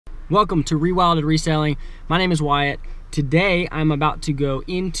Welcome to Rewilded Reselling. My name is Wyatt. Today I'm about to go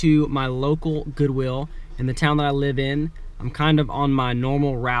into my local Goodwill in the town that I live in. I'm kind of on my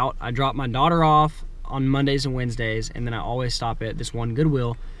normal route. I drop my daughter off on Mondays and Wednesdays, and then I always stop at this one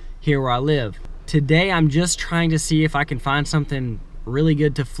Goodwill here where I live. Today I'm just trying to see if I can find something really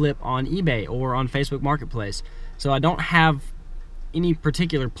good to flip on eBay or on Facebook Marketplace. So I don't have any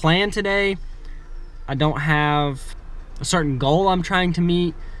particular plan today. I don't have a certain goal I'm trying to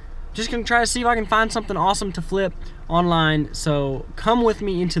meet. Just gonna try to see if I can find something awesome to flip online. So come with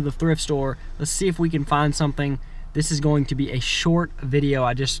me into the thrift store. Let's see if we can find something. This is going to be a short video.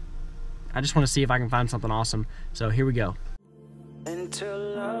 I just want to see if I can find something awesome. So here we go.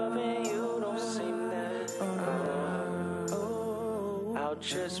 Until loving you don't seem that I'll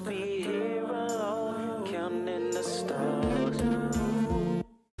just be here alone, counting the stars.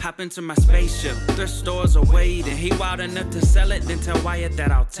 Hop into my spaceship, thrift stores are waiting. He wild enough to sell it, then tell Wyatt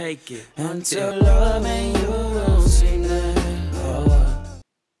that I'll take it. Until loving you don't seem that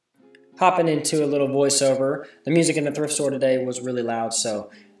Hopping into a little voiceover. The music in the thrift store today was really loud,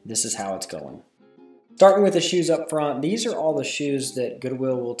 so this is how it's going. Starting with the shoes up front, these are all the shoes that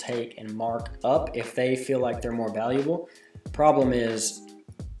Goodwill will take and mark up if they feel like they're more valuable. Problem is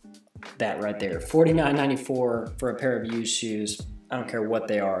that right there, $49.94 for a pair of used shoes. I don't care what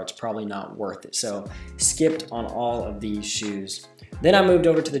they are, it's probably not worth it. So skipped on all of these shoes. Then I moved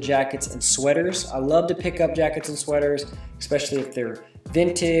over to the jackets and sweaters. I love to pick up jackets and sweaters, especially if they're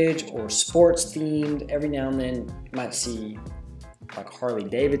vintage or sports themed. Every now and then you might see like Harley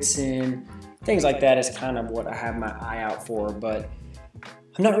Davidson, things like that is kind of what I have my eye out for, but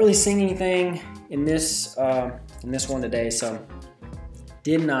I'm not really seeing anything in this one today, so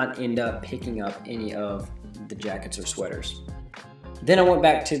did not end up picking up any of the jackets or sweaters. Then I went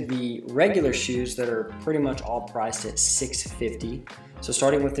back to the regular shoes that are pretty much all priced at $6.50. So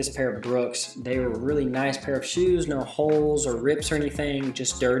starting with this pair of Brooks, they were a really nice pair of shoes, no holes or rips or anything,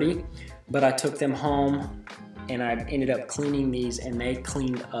 just dirty. But I took them home and I ended up cleaning these, and they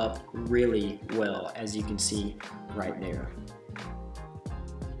cleaned up really well, as you can see right there.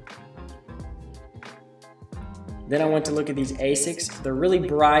 Then I went to look at these Asics. They're really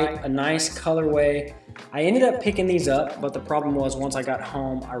bright, a nice colorway. I ended up picking these up, but the problem was once I got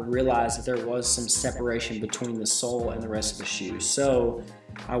home, I realized that there was some separation between the sole and the rest of the shoe. So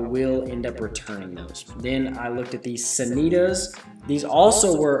I will end up returning those. Then I looked at these Sanitas. These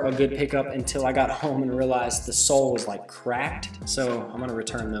also were a good pickup until I got home and realized the sole was like cracked. So I'm gonna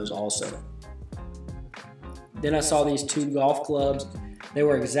return those also. Then I saw these two golf clubs. They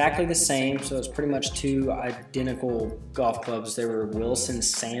were exactly the same, so it's pretty much two identical golf clubs. They were Wilson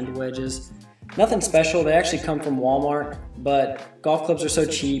sand wedges. Nothing special, they actually come from Walmart, but golf clubs are so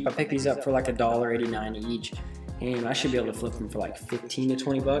cheap. I picked these up for like $1.89 each, and I should be able to flip them for like 15 to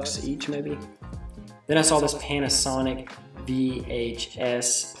 20 bucks each maybe. Then I saw this Panasonic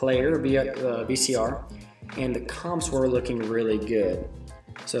VHS player, VCR, and the comps were looking really good.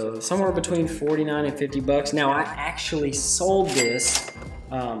 So somewhere between 49 and 50 bucks. Now I actually sold this.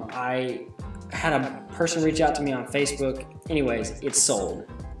 I had a person reach out to me on Facebook. Anyways, it's sold.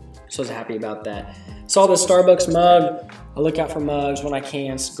 So I was happy about that. Saw the Starbucks mug. I look out for mugs when I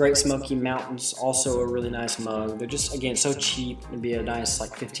can. Great Smoky Mountains, also a really nice mug. They're just, again, so cheap. It'd be a nice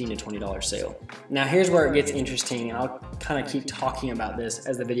like $15 to $20 sale. Now here's where it gets interesting, and I'll kind of keep talking about this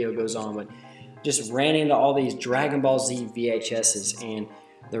as the video goes on, but just ran into all these Dragon Ball Z VHSs, and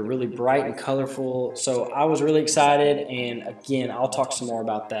they're really bright and colorful. So I was really excited, and again, I'll talk some more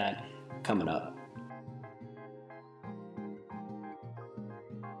about that coming up.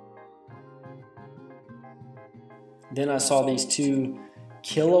 Then I saw these two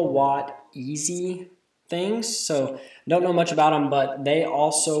Kilowatt Easy things. So don't know much about them, but they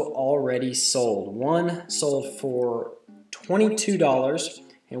also already sold. One sold for $22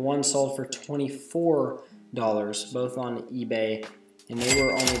 and one sold for $24, both on eBay, and they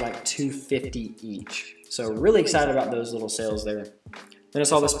were only like $2.50 each. So really excited about those little sales there. Then I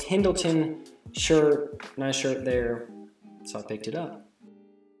saw this Pendleton shirt, nice shirt there, so I picked it up.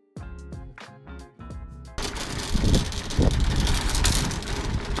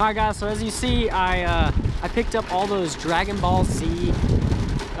 Alright guys, so as you see, I picked up all those Dragon Ball Z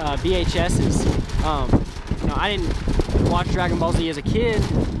VHSs. I didn't watch Dragon Ball Z as a kid,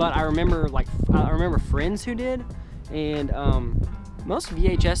 but I remember friends who did, and most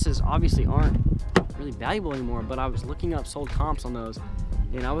VHSs obviously aren't really valuable anymore, but I was looking up sold comps on those,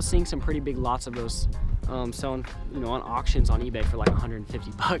 and I was seeing some pretty big lots of those selling, on auctions on eBay for like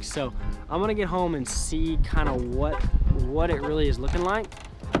 150 bucks. So I'm gonna get home and see kind of what it really is looking like.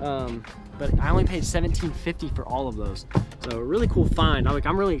 but I only paid $17.50 for all of those. So a really cool find.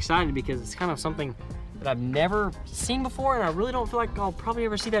 I'm really excited because it's kind of something that I've never seen before, and I really don't feel like I'll probably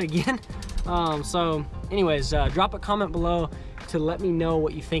ever see that again. So anyways, drop a comment below to let me know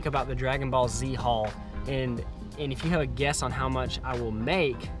what you think about the Dragon Ball Z haul, and if you have a guess on how much I will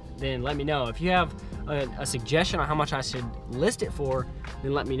make, then let me know. If you have a suggestion on how much I should list it for,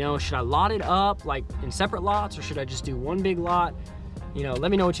 then let me know. Should I lot it up like in separate lots, or should I just do one big lot? You know,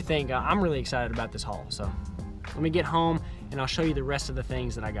 let me know what you think. I'm really excited about this haul. So let me get home and I'll show you the rest of the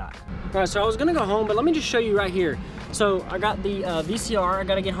things that I got. All right, so I was gonna go home, but let me just show you right here. So I got the VCR. I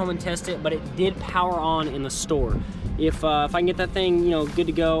gotta get home and test it, but it did power on in the store. If I can get that thing, you know, good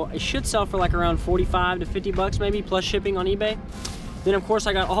to go, it should sell for like around 45 to 50 bucks maybe, plus shipping on eBay. Then of course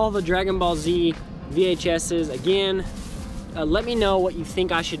I got all the Dragon Ball Z VHSs. Again, let me know what you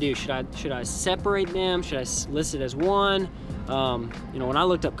think I should do. Should I separate them? Should I list it as one? You know, when I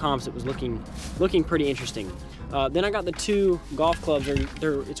looked up comps, it was looking pretty interesting. Then I got the two golf clubs.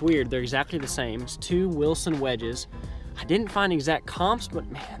 It's weird, they're exactly the same. It's two Wilson wedges. I didn't find exact comps, but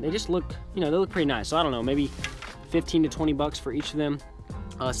man, they just look, you know, they look pretty nice. So I don't know, maybe 15 to 20 bucks for each of them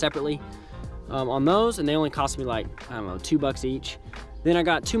separately on those, and they only cost me like, I don't know, $2 each. Then I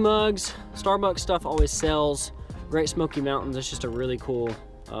got two mugs. Starbucks stuff always sells. Great Smoky Mountains, it's just a really cool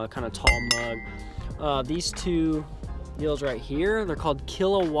kind of tall mug. These two deals right here, they're called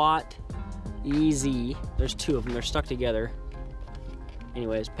Kilowatt EZ. There's two of them, they're stuck together.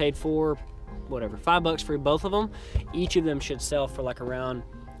 Anyways, paid for, whatever, $5 for both of them. Each of them should sell for like around,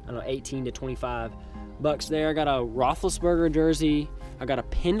 I don't know, 18 to 25 bucks there. I got a Roethlisberger jersey. I got a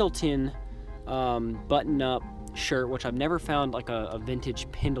Pendleton button-up shirt, which I've never found like a vintage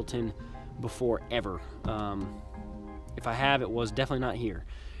Pendleton before ever. If I have, it was definitely not here.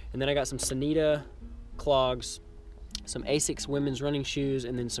 And then I got some Sanita clogs, some Asics women's running shoes,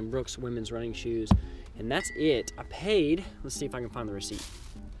 and then some Brooks women's running shoes. And that's it. I paid, let's see if I can find the receipt.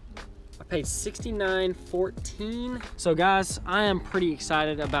 I paid $69.14. So guys, I am pretty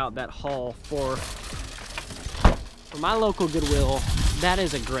excited about that haul for my local Goodwill. That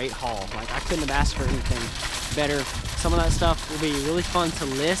is a great haul. Like, I couldn't have asked for anything better. Some of that stuff will be really fun to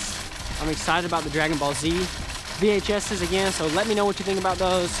list. I'm excited about the Dragon Ball Z VHSs again, so let me know what you think about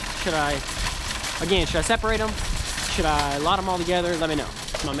those. Should I separate them? Should I lot them all together? Let me know.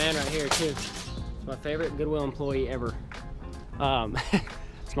 It's my man right here too. It's my favorite Goodwill employee ever.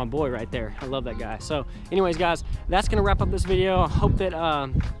 It's my boy right there. I love that guy. So anyways, guys, that's gonna wrap up this video. I hope that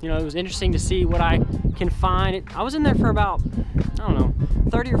you know, it was interesting to see what I can find. I was in there for about, I don't know,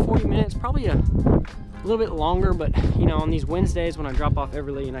 30 or 40 minutes, probably a little bit longer, but you know, on these Wednesdays when I drop off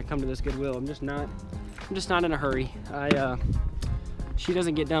Everly and I come to this Goodwill, I'm just not in a hurry. She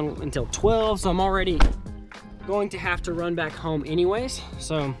doesn't get done until 12, so I'm already going to have to run back home anyways.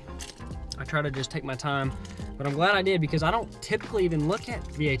 So I try to just take my time, but I'm glad I did because I don't typically even look at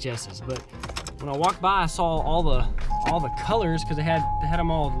VHSs. But when I walked by, I saw all the colors because they had them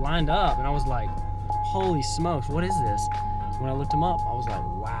all lined up, and I was like, holy smokes, what is this? When I looked them up, I was like,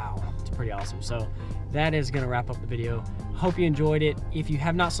 wow, it's pretty awesome. So that is gonna wrap up the video. Hope you enjoyed it. If you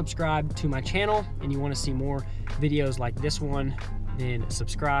have not subscribed to my channel and you wanna see more videos like this one, then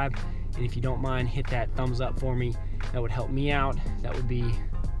subscribe. And if you don't mind, hit that thumbs up for me. That would help me out. That would be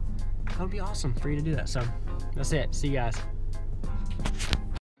awesome for you to do that. So that's it. See you guys.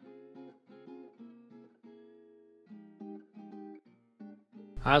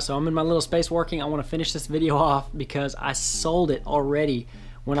 All right, so I'm in my little space working. I want to finish this video off because I sold it already.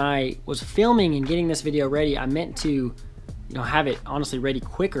 When I was filming and getting this video ready, I meant to, you know, have it honestly ready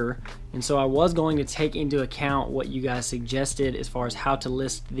quicker. And so I was going to take into account what you guys suggested as far as how to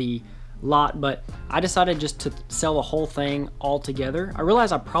list the lot, but I decided just to sell the whole thing all together. I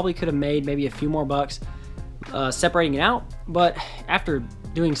realized I probably could have made maybe a few more bucks separating it out, but after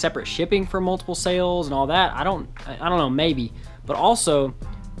doing separate shipping for multiple sales and all that, I don't know, maybe. But also,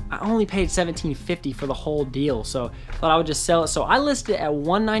 I only paid $17.50 for the whole deal, so I thought I would just sell it. So I listed it at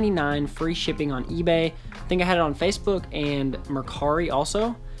 $199 free shipping on eBay. I think I had it on Facebook and Mercari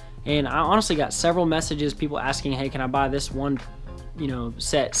also. And I honestly got several messages, people asking, hey, can I buy this one, you know,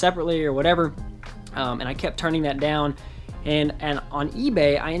 set separately or whatever? And I kept turning that down. And on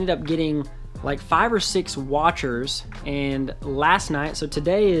eBay, I ended up getting like 5 or 6 watchers. And last night, so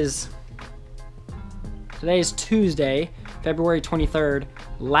today is Tuesday, February 23rd.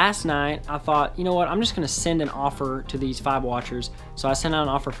 Last night, I thought, you know what, I'm just gonna send an offer to these 5 watchers. So I sent out an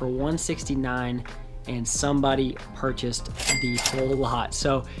offer for $169, and somebody purchased the whole lot.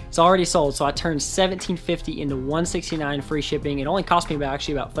 So it's already sold. So I turned $17.50 into $169 free shipping. It only cost me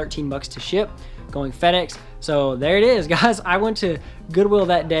about 13 bucks to ship going FedEx. So there it is, guys. I went to Goodwill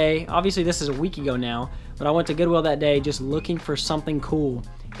that day. Obviously this is a week ago now, but I went to Goodwill that day just looking for something cool,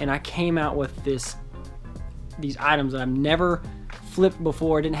 and I came out with these items that I've never flipped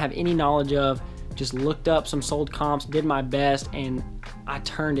before, didn't have any knowledge of. Just looked up some sold comps, did my best, and I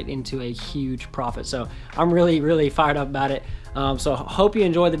turned it into a huge profit. So I'm really fired up about it. So hope you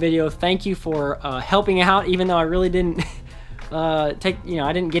enjoyed the video. Thank you for helping out, even though I really didn't I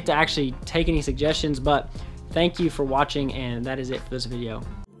didn't get to actually take any suggestions, but thank you for watching, and that is it for this video.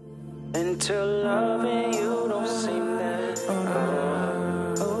 Until loving you don't seem that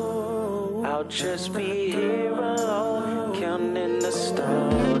I'll just be here alone, counting the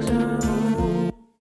stars.